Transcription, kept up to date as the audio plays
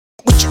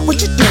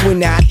What you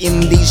doing out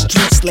in these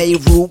streets,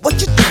 Leroy? What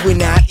you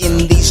doing out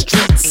in these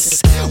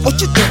streets?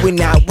 What you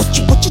doing out? What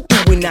you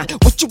doing out?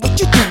 What you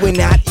doing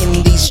out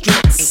in these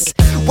streets?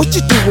 What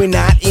you doing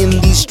out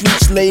in these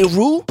streets,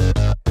 Leroy?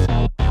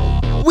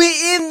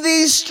 We in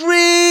these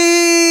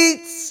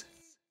streets.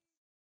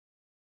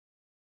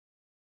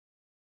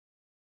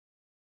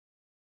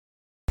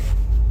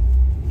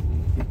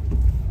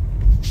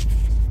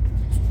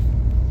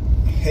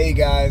 Hey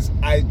guys,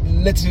 I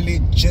literally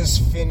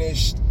just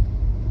finished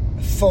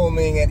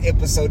filming an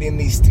episode in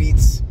these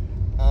streets,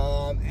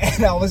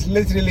 and I was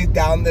literally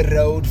down the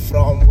road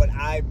from what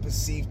I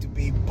perceive to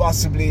be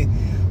possibly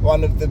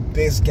one of the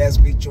best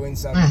Gatsby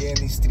joints out here in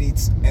these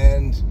streets,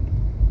 and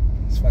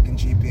it's fucking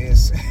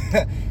GPS.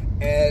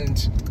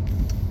 And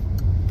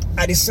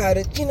I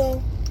decided, you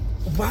know,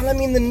 while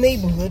I'm in the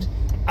neighborhood,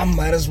 I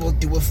might as well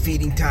do a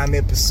feeding time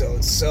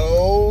episode.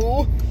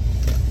 So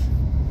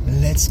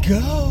let's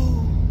go.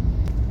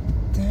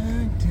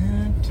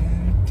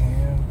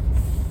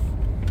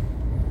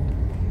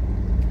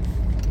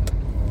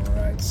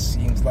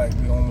 Seems like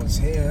we're almost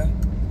here.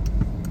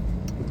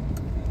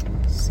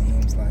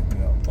 Seems like we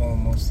are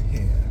almost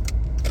here.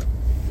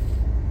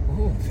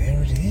 Oh,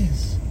 there it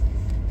is.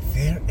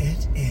 There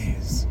it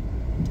is.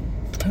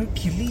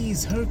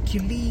 Hercules,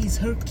 Hercules,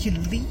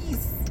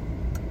 Hercules.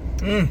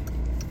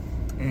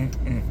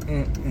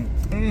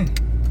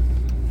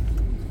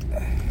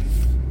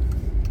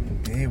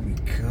 There we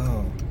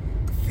go.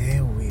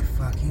 There we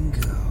fucking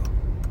go.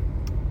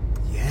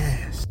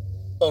 Yes.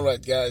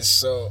 Alright guys,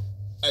 so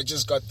I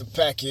just got the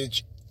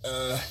package,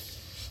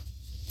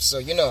 so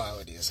you know how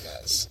it is,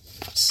 guys.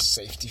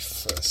 Safety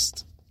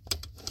first.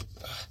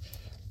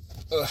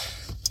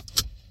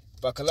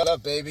 Buckle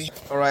up, baby.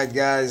 Alright,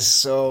 guys,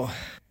 so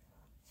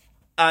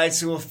I had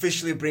to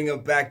officially bring her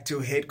back to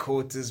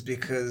headquarters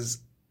because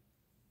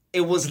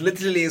it was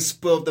literally a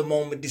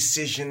spur-of-the-moment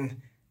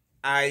decision.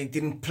 I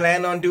didn't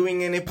plan on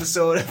doing an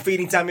episode, a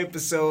feeding time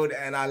episode,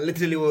 and I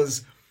literally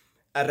was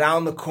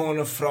around the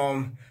corner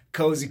from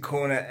Cozy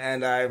Corner,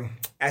 and I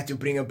had to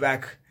bring her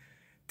back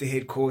to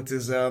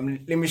headquarters.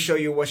 Let me show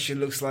you what she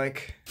looks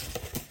like.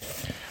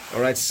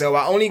 Alright, so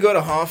I only got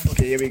a half.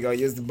 Okay, here we go.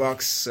 Here's the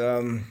box.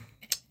 I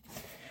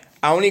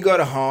only got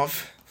a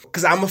half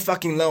because I'm a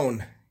fucking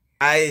lone.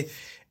 I'm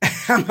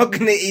not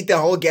gonna eat the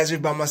whole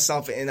Gatsby by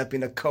myself and end up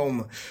in a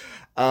coma.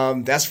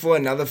 That's for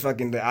another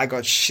fucking day. I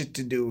got shit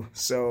to do,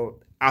 so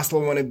I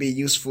still want to be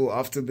useful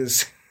after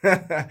this.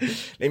 Let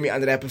me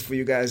unwrap it for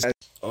you guys.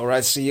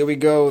 Alright, so here we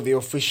go, the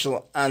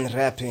official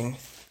unwrapping.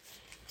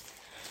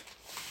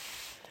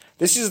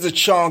 This is the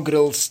char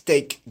grilled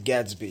steak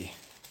Gatsby.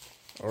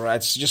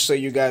 Alright, so just so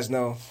you guys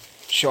know,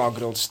 char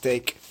grilled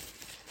steak.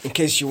 In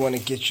case you want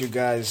to get you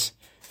guys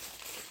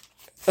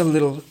a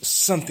little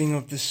something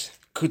of this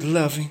good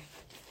loving.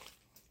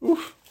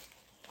 Ooh.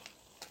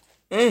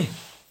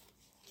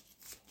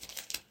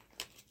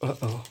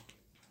 Uh-oh.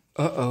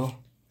 Uh-oh.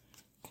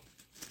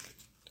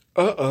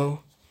 Uh-oh.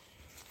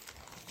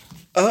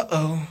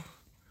 Uh-oh.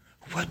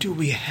 What do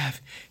we have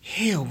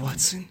here,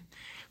 Watson?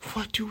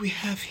 What do we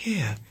have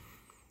here?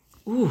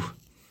 Ooh.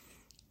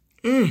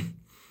 I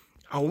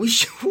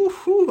wish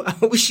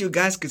you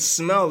guys could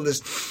smell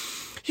this.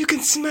 You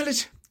can smell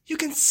it. You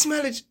can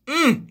smell it.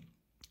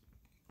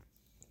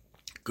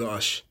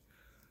 Gosh.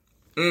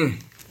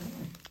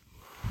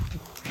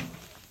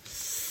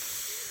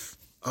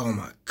 Oh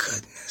my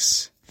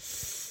goodness.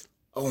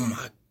 Oh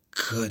my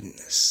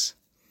goodness.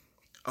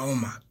 Oh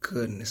my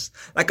goodness.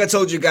 Like I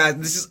told you guys,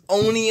 this is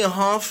only a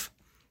half.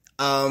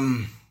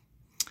 That's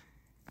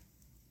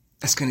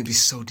gonna be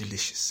so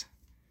delicious.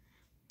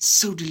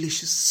 So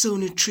delicious, so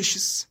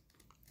nutritious.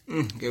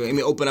 Okay, let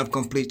me open up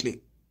completely.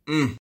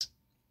 I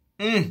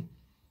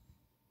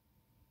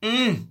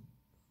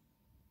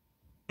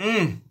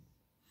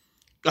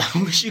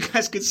wish you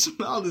guys could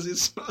smell this. It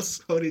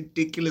smells so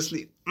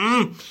ridiculously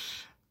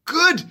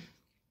good.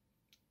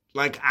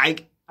 Like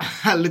I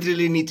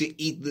literally need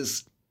to eat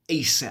this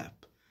ASAP.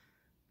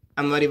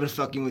 I'm not even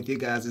fucking with you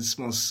guys. It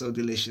smells so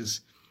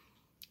delicious.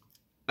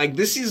 Like,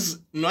 this is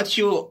not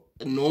your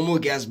normal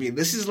Gatsby.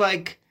 This is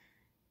like,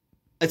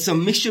 it's a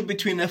mixture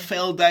between a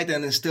failed diet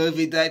and a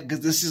sturvy diet,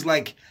 because this is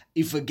like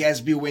if a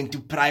Gatsby went to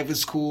private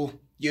school,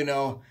 you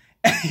know,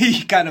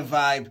 kind of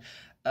vibe.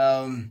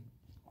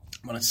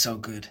 But it's so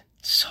good.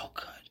 So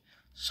good.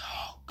 So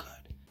good.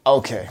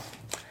 Okay.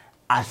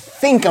 I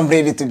think I'm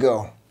ready to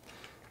go.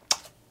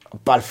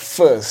 But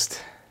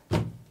first,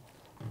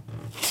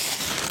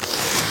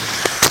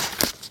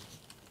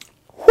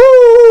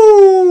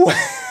 whoo!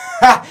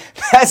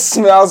 That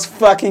smells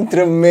fucking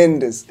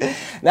tremendous.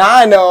 Now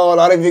I know a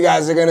lot of you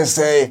guys are gonna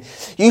say,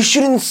 you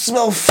shouldn't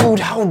smell food,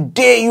 how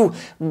dare you?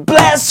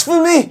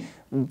 Blasphemy!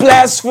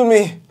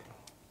 Blasphemy!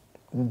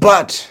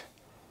 But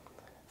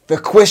the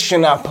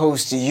question I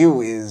pose to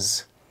you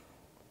is,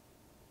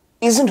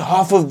 isn't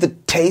half of the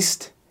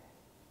taste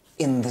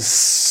in the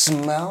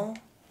smell?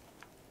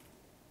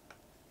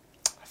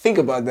 Think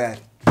about that.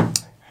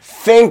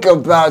 Think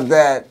about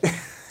that.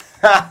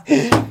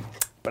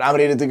 But I'm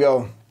ready to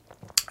go.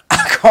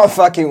 I can't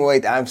fucking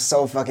wait. I'm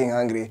so fucking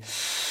hungry.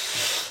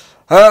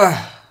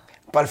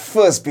 But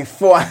first,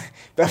 before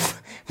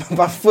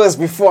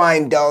I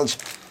indulge,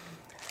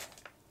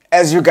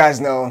 as you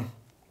guys know,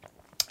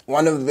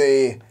 one of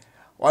the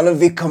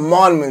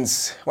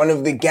commandments, one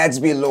of the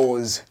Gatsby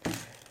laws,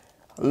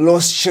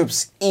 lost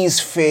ships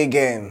is fair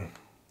game,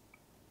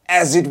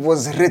 as it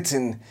was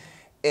written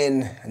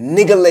in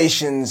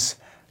Galatians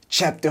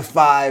chapter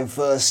 5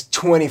 verse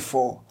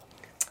 24.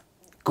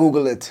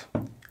 Google it.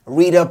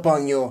 Read up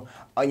on your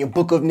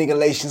book of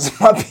Galatians,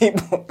 my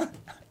people.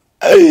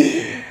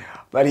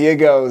 But here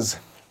goes.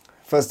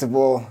 First of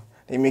all,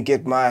 let me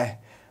get my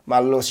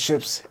lost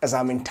ships, as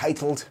I'm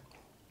entitled.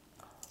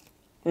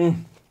 All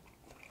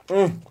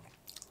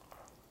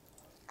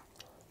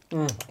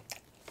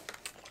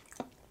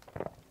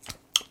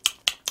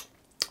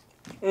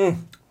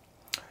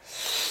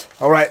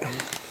right.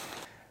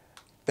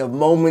 The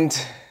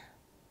moment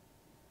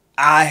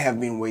I have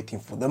been waiting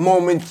for, the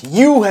moment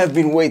you have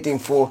been waiting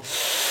for,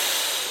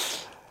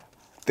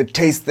 the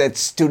taste that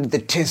stood the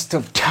test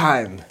of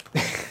time.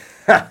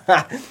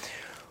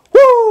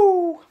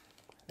 Woo!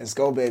 Let's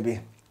go, baby.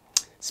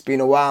 It's been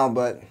a while,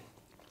 but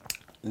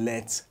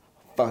let's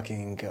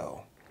fucking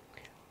go.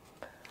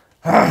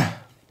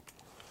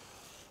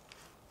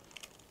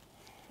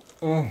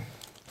 Oh.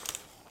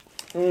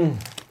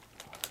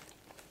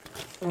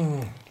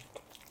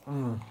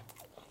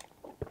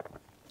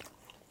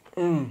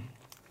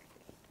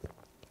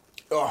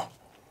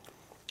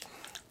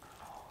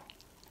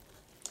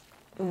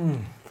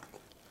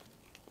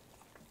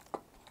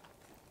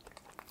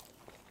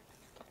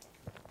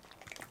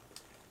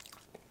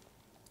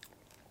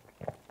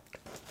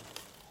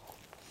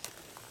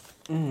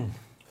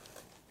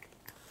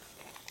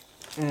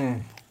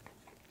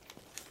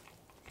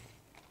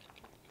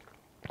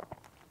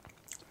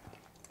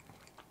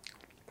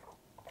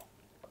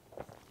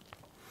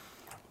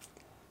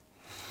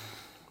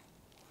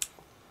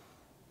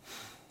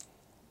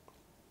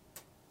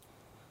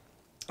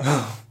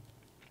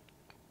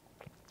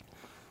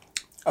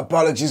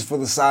 Apologies for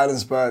the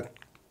silence, but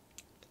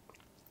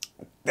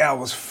that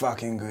was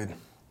fucking good.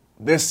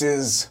 This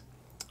is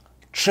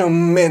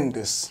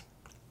tremendous.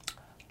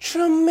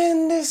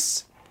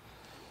 Tremendous.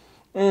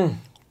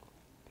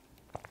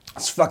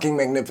 It's fucking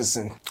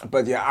magnificent.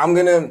 But yeah, I'm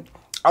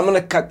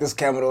gonna cut this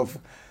camera off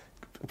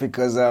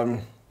because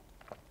I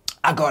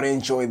gotta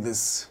enjoy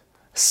this,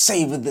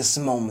 savor this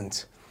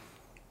moment,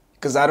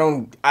 because I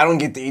don't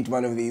get to eat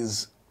one of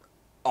these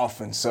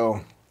often.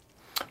 So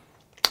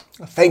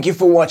thank you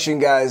for watching,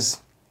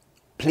 guys.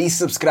 Please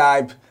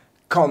subscribe,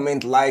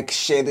 comment, like,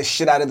 share the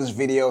shit out of this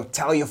video.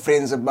 Tell your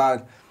friends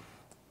about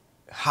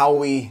how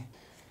we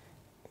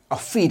are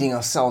feeding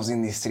ourselves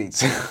in these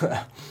streets.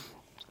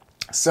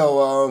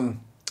 So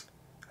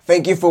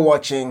thank you for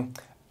watching,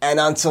 and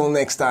until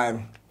next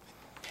time,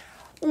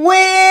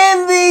 we're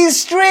in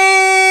these streets.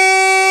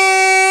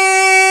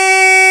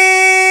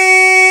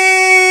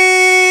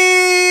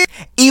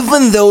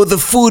 Even though the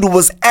food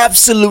was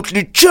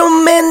absolutely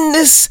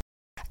tremendous,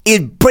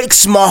 it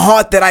breaks my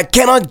heart that I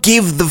cannot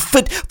give the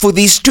Fit for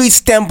these Streets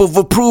stamp of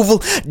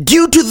approval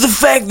due to the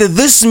fact that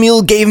this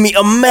meal gave me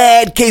a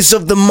mad case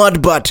of the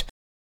mud butt.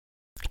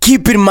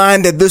 Keep in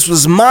mind that this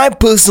was my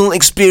personal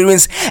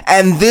experience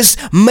and this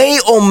may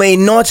or may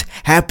not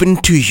happen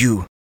to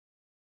you.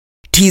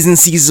 T's and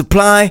C's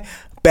apply,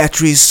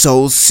 batteries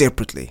sold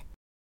separately.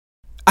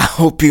 I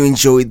hope you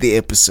enjoyed the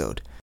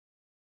episode.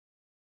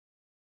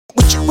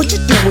 What you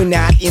doing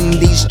out in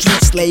these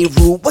streets, slave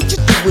rule? What you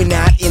doing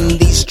out in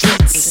these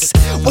streets?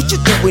 What you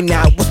doing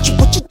out? What you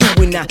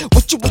doing out?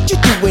 What you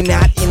doing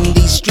out in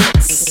these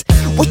streets?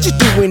 What you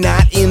doing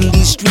out in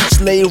these streets,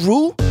 slave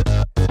rule?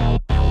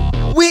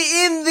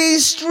 We in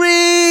these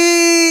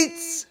streets.